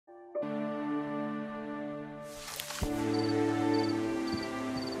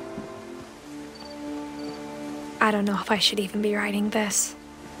I don't know if I should even be writing this.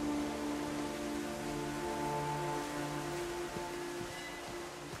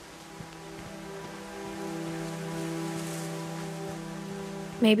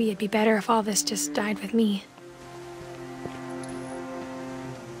 Maybe it'd be better if all this just died with me.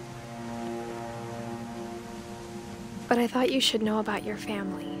 But I thought you should know about your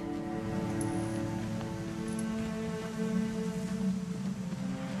family.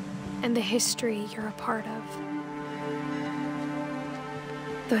 And the history you're a part of.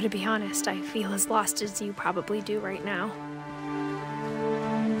 Though to be honest, I feel as lost as you probably do right now.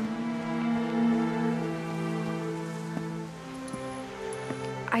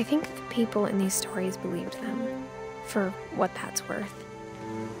 I think the people in these stories believed them, for what that's worth.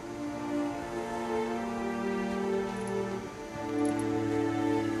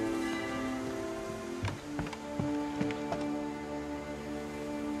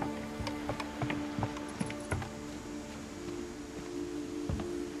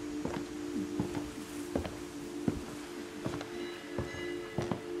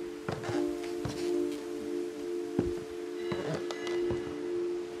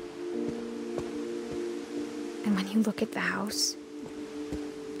 And when you look at the house,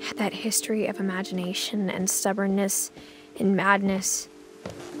 that history of imagination and stubbornness and madness,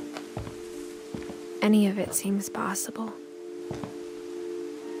 any of it seems possible.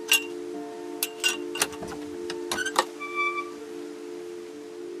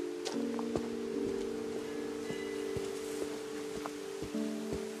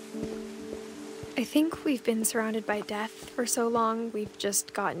 I think we've been surrounded by death for so long, we've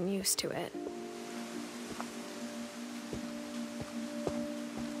just gotten used to it.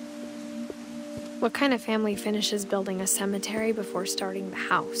 What kind of family finishes building a cemetery before starting the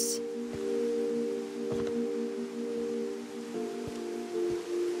house?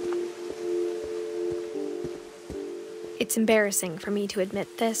 It's embarrassing for me to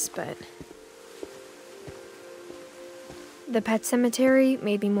admit this, but the pet cemetery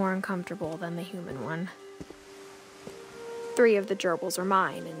made me more uncomfortable than the human one. 3 of the gerbils are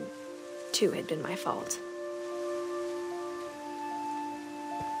mine, and 2 had been my fault.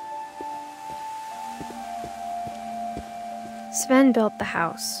 Sven built the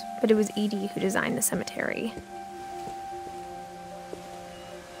house, but it was Edith who designed the cemetery.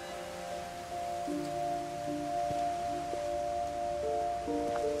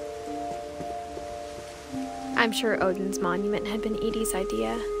 I'm sure Odin's monument had been Edith's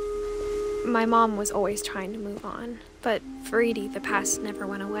idea. My mom was always trying to move on, but for Edith, the past never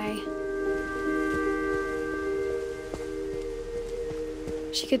went away.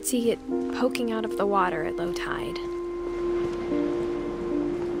 She could see it poking out of the water at low tide.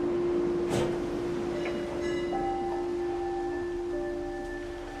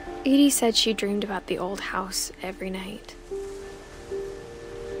 Edith said she dreamed about the old house every night.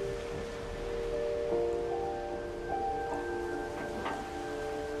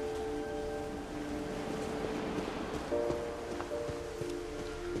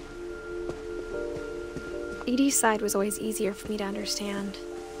 Edith's side was always easier for me to understand.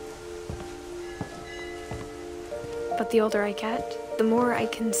 But the older I get, the more I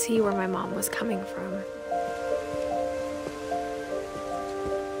can see where my mom was coming from.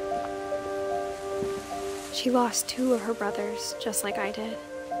 She lost 2 of her brothers, just like I did.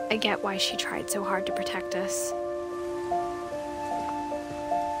 I get why she tried so hard to protect us.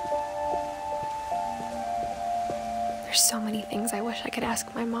 There's so many things I wish I could ask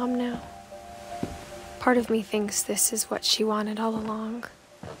my mom now. Part of me thinks this is what she wanted all along.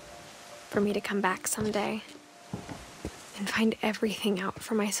 For me to come back someday and find everything out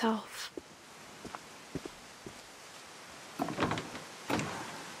for myself.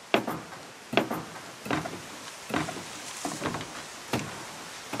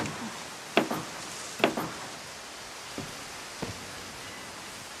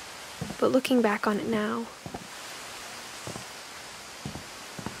 But looking back on it now,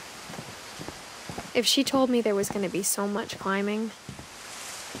 if she told me there was going to be so much climbing,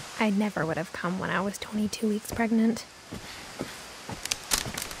 I never would have come when I was 22 weeks pregnant.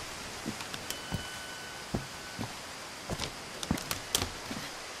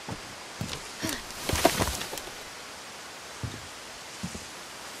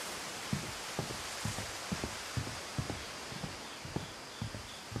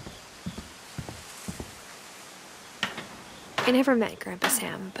 I never met Grandpa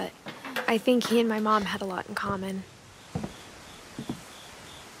Sam, but I think he and my mom had a lot in common.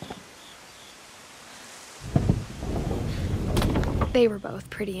 They were both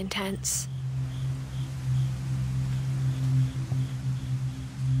pretty intense.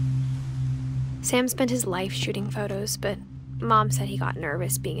 Sam spent his life shooting photos, but Mom said he got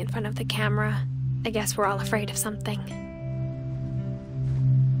nervous being in front of the camera. I guess we're all afraid of something.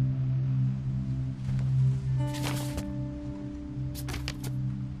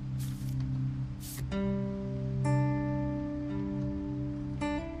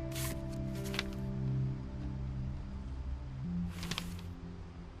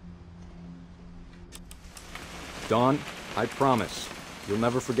 Dawn, I promise, you'll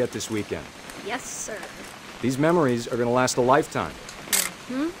never forget this weekend. Yes, sir. These memories are gonna last a lifetime.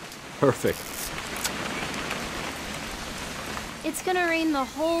 Perfect. It's gonna rain the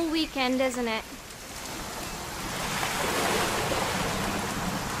whole weekend, isn't it?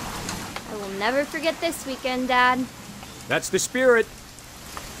 I will never forget this weekend, Dad. That's the spirit.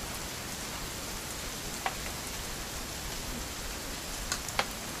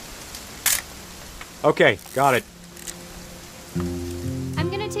 Okay, got it. I'm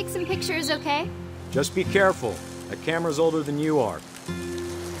gonna take some pictures, okay? Just be careful. That camera's older than you are.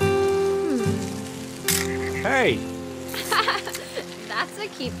 Hey! That's a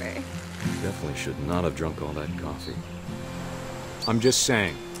keeper. Definitely should not have drunk all that coffee. I'm just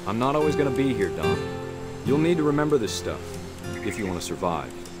saying, I'm not always gonna be here, Don. You'll need to remember this stuff, if you want to survive.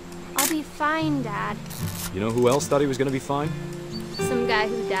 I'll be fine, Dad. You know who else thought he was gonna be fine? Some guy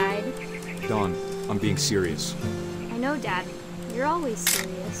who died. Don, I'm being serious. I know, Dad. You're always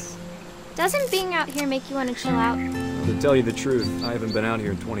serious. Doesn't being out here make you want to chill out? To tell you the truth, I haven't been out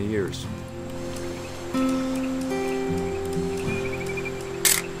here in 20 years.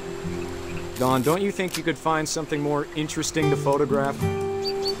 Don, don't you think you could find something more interesting to photograph?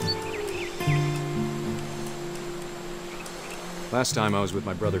 Last time I was with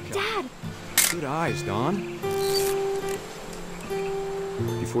my brother Cal. Dad! Good eyes, Don.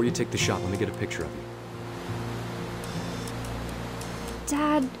 Before you take the shot, let me get a picture of you.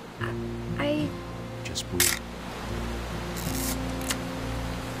 Dad, I... Just breathe.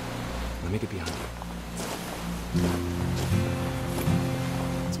 Let me get behind you.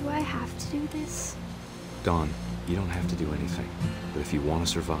 Do I have to do this? Don, you don't have to do anything. But if you want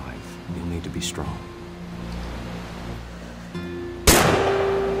to survive, you'll need to be strong.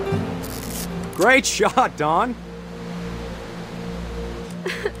 Great shot, Don!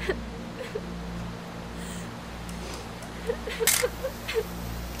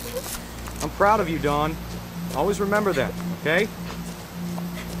 I'm proud of you, Dawn. Always remember that, okay?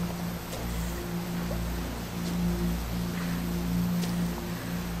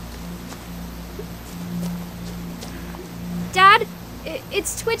 Dad,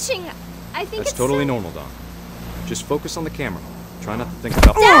 it's twitching. I think That's it's totally normal, Dawn. Just focus on the camera. Try not to think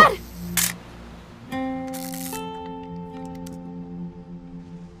about— Dad!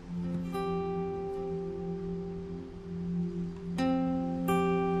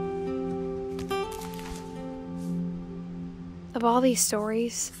 Of all these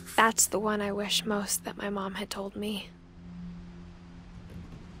stories, that's the one I wish most that my mom had told me.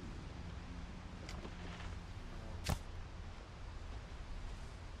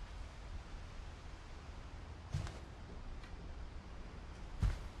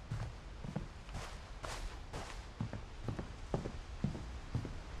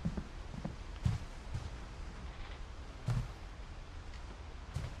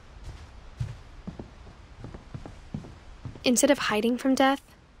 Instead of hiding from death,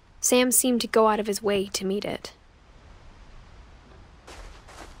 Sam seemed to go out of his way to meet it.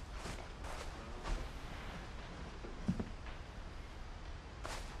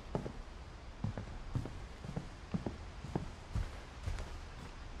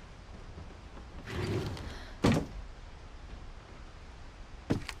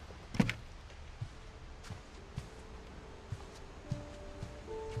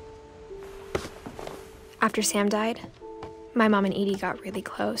 After Sam died, my mom and Edie got really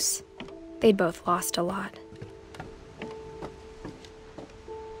close. They'd both lost a lot.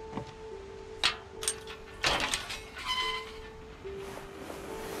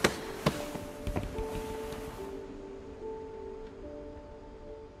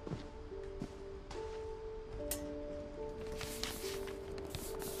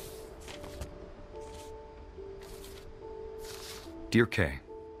 Dear Kay,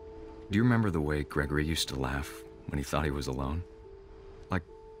 do you remember the way Gregory used to laugh when he thought he was alone? Like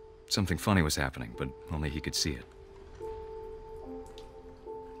something funny was happening, but only he could see it.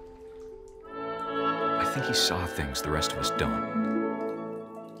 I think he saw things the rest of us don't.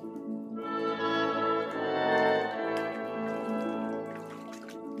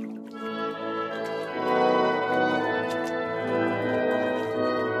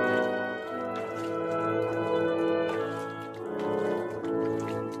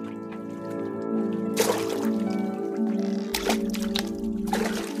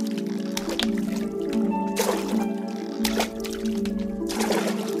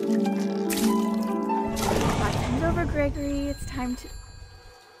 Gregory, it's time to...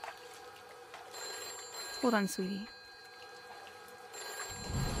 Hold on, sweetie.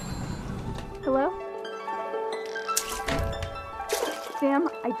 Hello? Sam,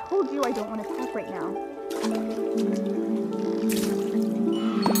 I told you I don't want to talk right now.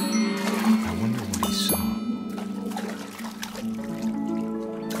 I wonder what he saw.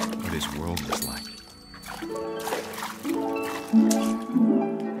 What his world was like.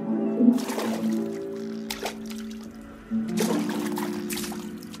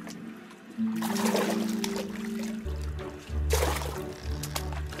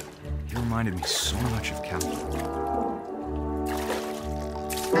 He reminded me so much of California.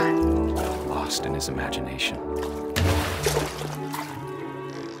 Lost in his imagination.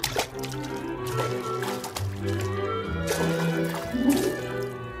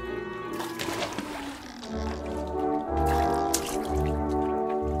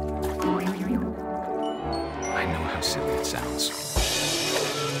 I know how silly it sounds.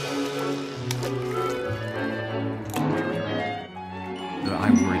 That I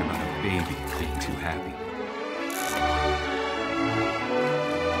worried about a baby being too happy.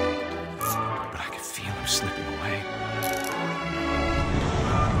 But I could feel him slipping away.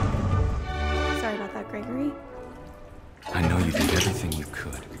 Sorry about that, Gregory. I know you did everything you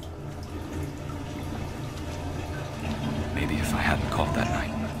could. Maybe if I hadn't called that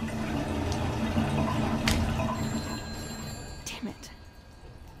night. Damn it.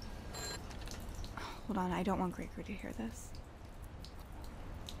 Hold on, I don't want Gregory to hear this.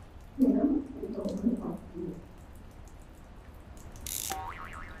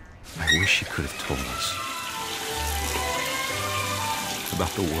 I wish he could have told us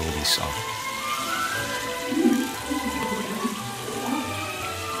about the world he saw.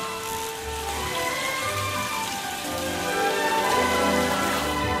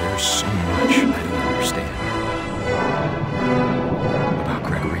 There's so much I don't understand about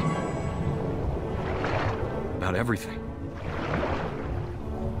Gregory, about everything.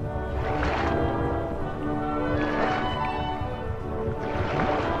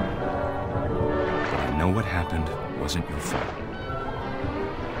 I know what happened wasn't your fault.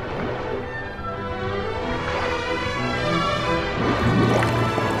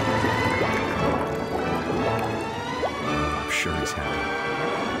 I'm sure he's happy.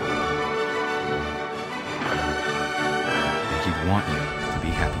 And he'd want you to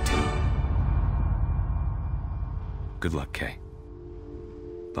be happy too. Good luck, Kay.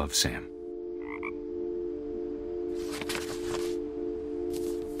 Love, Sam.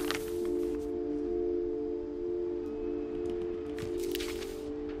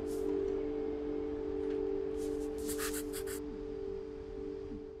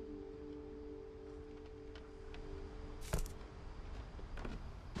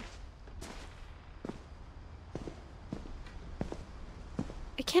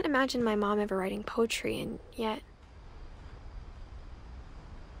 I can't imagine my mom ever writing poetry, and yet...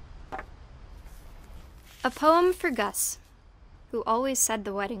 A poem for Gus, who always said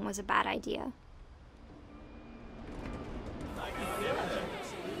the wedding was a bad idea.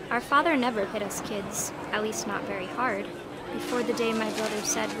 Our father never hit us kids, at least not very hard, before the day my brother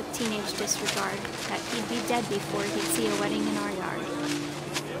said with teenage disregard that he'd be dead before he'd see a wedding in our yard.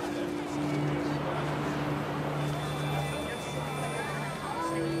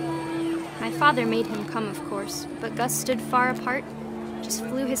 My father made him come, of course, but Gus stood far apart, just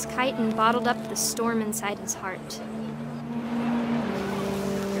flew his kite and bottled up the storm inside his heart.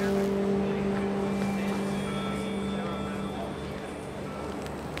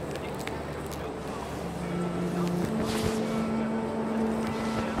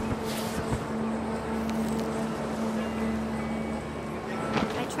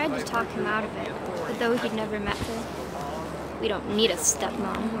 I tried to talk him out of it, but though he'd never met her, "We don't need a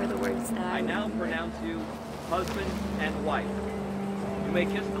stepmom," were the words that I now pronounce you husband and wife. You may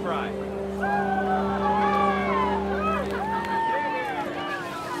kiss the bride.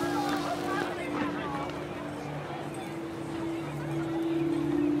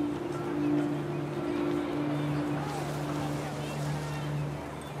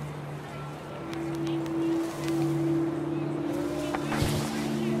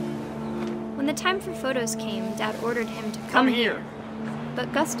 When the time for photos came, Dad ordered him to come here.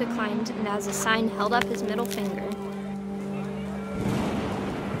 But Gus declined, and as a sign held up his middle finger.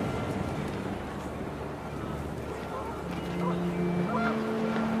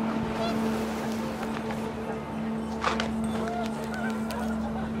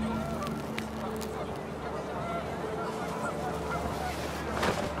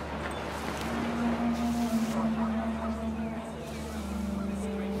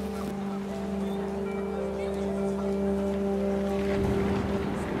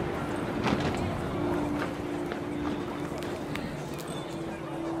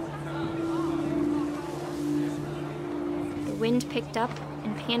 wind picked up,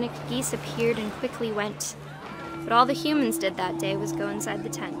 and panicked geese appeared and quickly went. But all the humans did that day was go inside the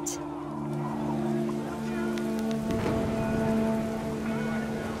tent.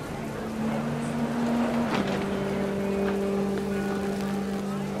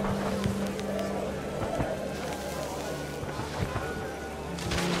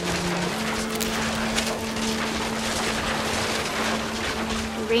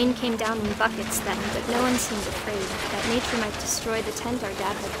 The rain came down in buckets then, but no one seemed afraid that nature might destroy the tent our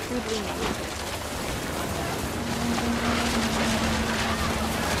dad had crudely made.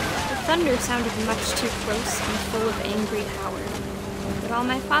 The thunder sounded much too close and full of angry power, but all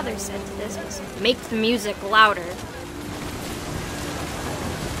my father said to this was, "Make the music louder."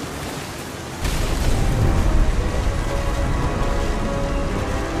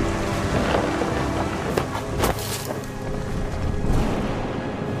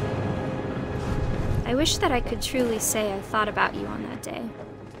 I wish that I could truly say I thought about you on that day.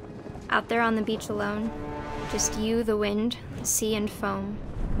 Out there on the beach alone, just you, the wind, the sea, and foam.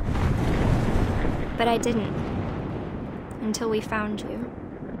 But I didn't, until we found you.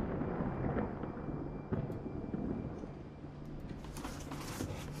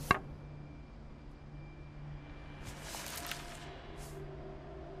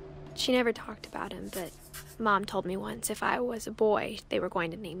 She never talked about him, but Mom told me once if I was a boy, they were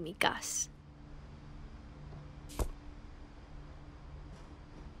going to name me Gus.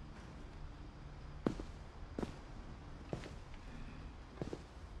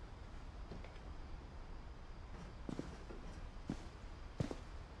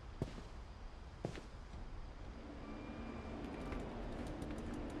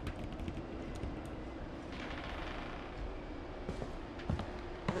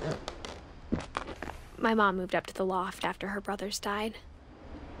 My mom moved up to the loft after her brothers died.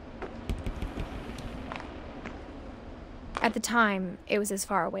 At the time, it was as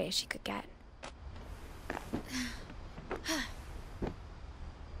far away as she could get.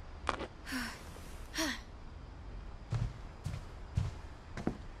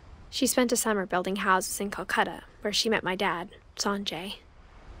 She spent a summer building houses in Calcutta, where she met my dad, Sanjay.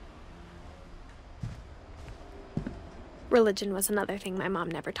 Religion was another thing my mom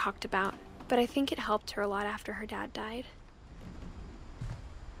never talked about, but I think it helped her a lot after her dad died.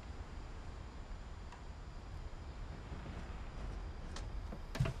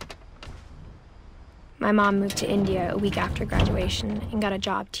 My mom moved to India a week after graduation and got a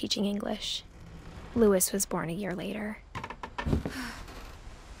job teaching English. Louis was born a year later.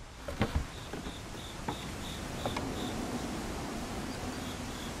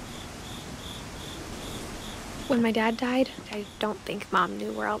 When my dad died, I don't think Mom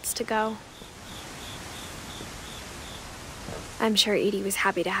knew where else to go. I'm sure Edie was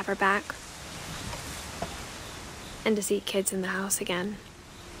happy to have her back. And to see kids in the house again.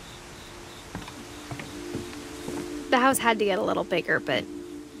 The house had to get a little bigger, but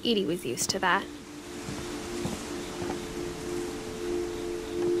Edie was used to that.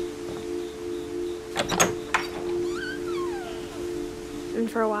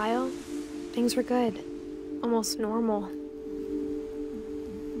 And for a while, things were good. Almost normal.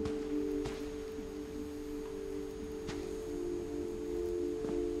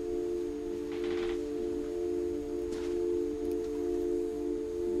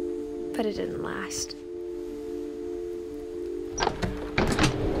 But it didn't last.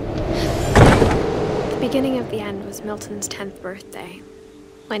 The beginning of the end was Milton's 10th birthday,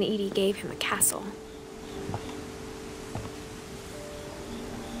 when Edie gave him a castle.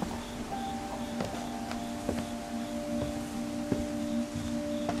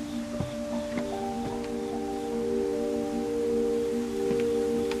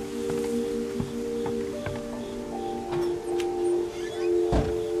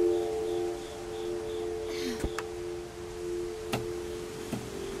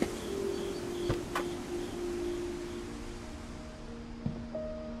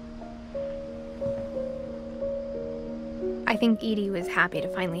 I think Edie was happy to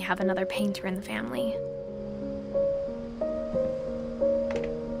finally have another painter in the family.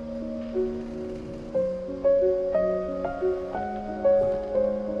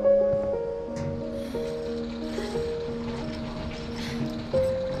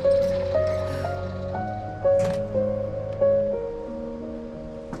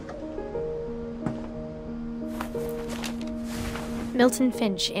 Milton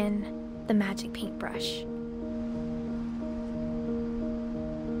Finch in The Magic Paintbrush.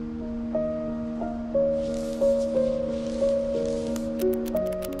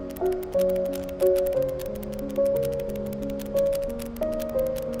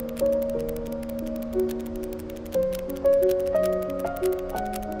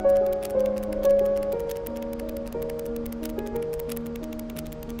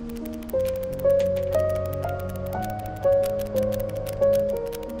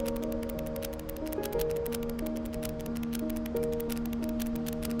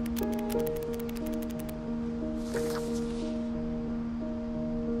 I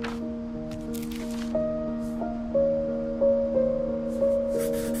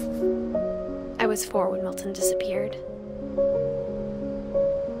was 4 when Milton disappeared.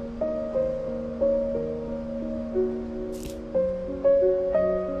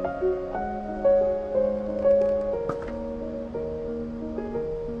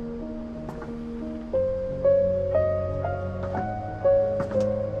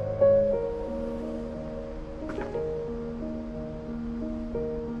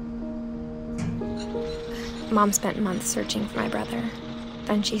 Mom spent months searching for my brother.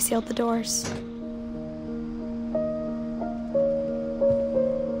 Then she sealed the doors.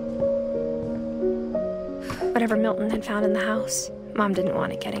 Whatever Milton had found in the house, Mom didn't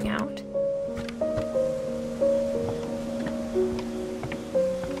want it getting out.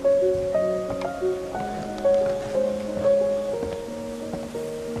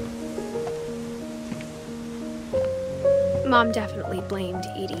 Mom definitely blamed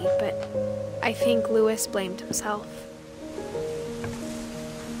Edie, but I think Louis blamed himself.